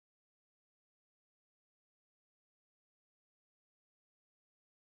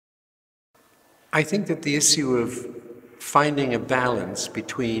I think that the issue of finding a balance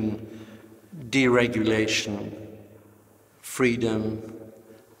between deregulation, freedom,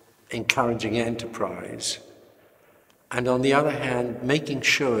 encouraging enterprise, and on the other hand, making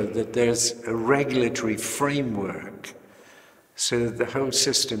sure that there's a regulatory framework so that the whole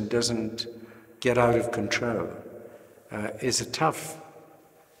system doesn't get out of control, is a tough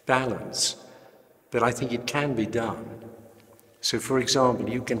balance, but I think it can be done. So, for example,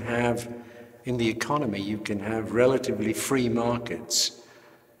 you can have, in the economy, you can have relatively free markets,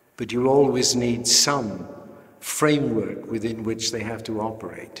 but you'll always need some framework within which they have to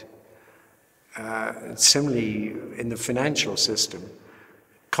operate. Similarly, in the financial system,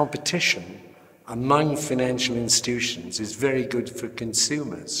 competition among financial institutions is very good for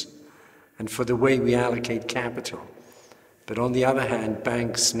consumers and for the way we allocate capital. But on the other hand,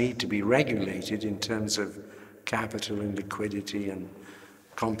 banks need to be regulated in terms of capital and liquidity and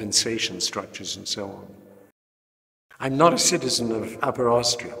compensation structures and so on. I'm not a citizen of Upper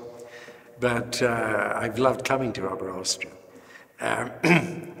Austria, but I've loved coming to Upper Austria.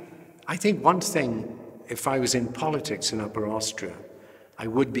 I think one thing, if I was in politics in Upper Austria, I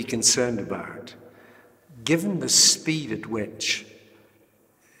would be concerned about, given the speed at which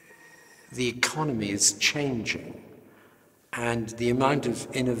the economy is changing and the amount of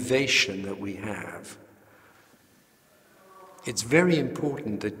innovation that we have, it's very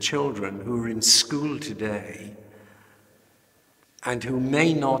important that children who are in school today and who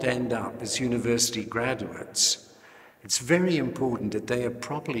may not end up as university graduates, it's very important that they are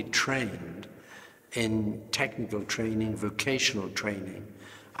properly trained in technical training, vocational training.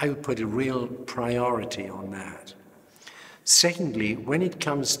 I would put a real priority on that. Secondly, when it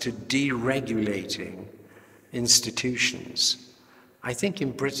comes to deregulating institutions, I think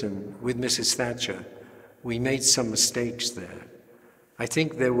in Britain, with Mrs. Thatcher, we made some mistakes there. I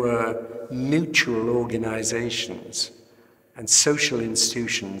think there were mutual organizations and social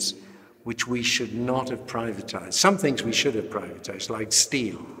institutions which we should not have privatized. Some things we should have privatized, like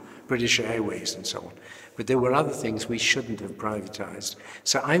steel, British Airways and so on. But there were other things we shouldn't have privatized.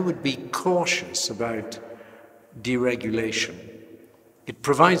 So I would be cautious about deregulation. It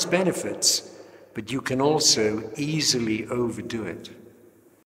provides benefits, but you can also easily overdo it.